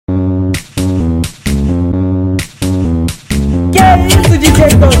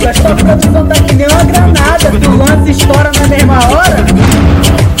DJ Douglas, tua produção tá que nem uma granada. Tu lança e estoura na mesma hora.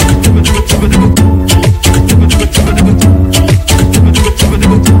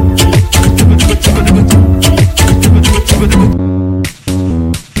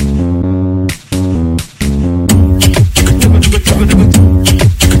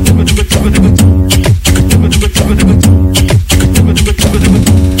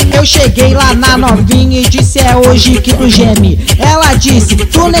 Eu cheguei lá na novinha e disse: é hoje que tu geme. Ela disse: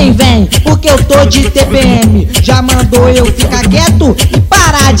 tu nem vem, porque eu tô de TPM. Já mandou eu ficar quieto e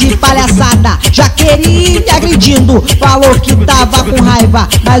parar de palhaçada. Já queria ir me agredindo, falou que tava com raiva,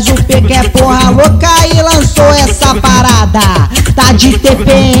 mas o PQ é porra louca e lançou essa parada. Tá de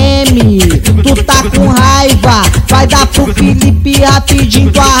TPM, tu tá com raiva, vai dar pro Felipe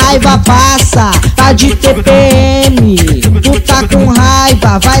rapidinho, tua raiva passa. Tá de TPM, tu tá com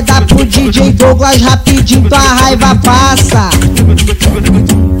raiva, vai dar pro DJ Douglas rapidinho, tua raiva passa.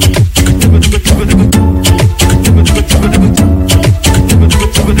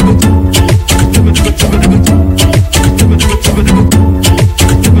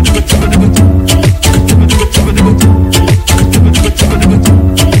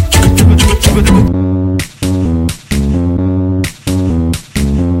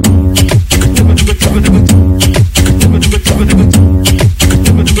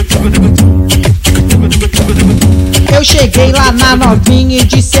 Eu cheguei lá na novinha e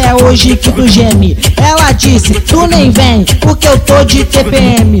disse: é hoje que tu geme. Ela disse: tu nem vem, porque eu tô de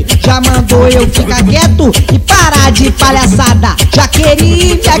TPM. Já mandou eu ficar quieto e parar de palhaçada. Já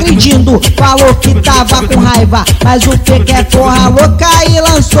queria ir me agredindo, falou que tava com raiva, mas o PQ é porra louca e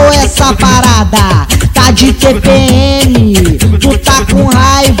lançou essa parada. Tá de TPM, tu tá com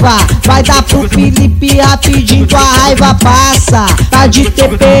raiva, vai dar pro Felipe rapidinho, tua raiva passa. Tá de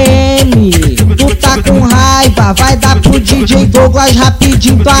TPM, tu tá com raiva, vai dar pro DJ Douglas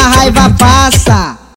rapidinho, tua raiva passa.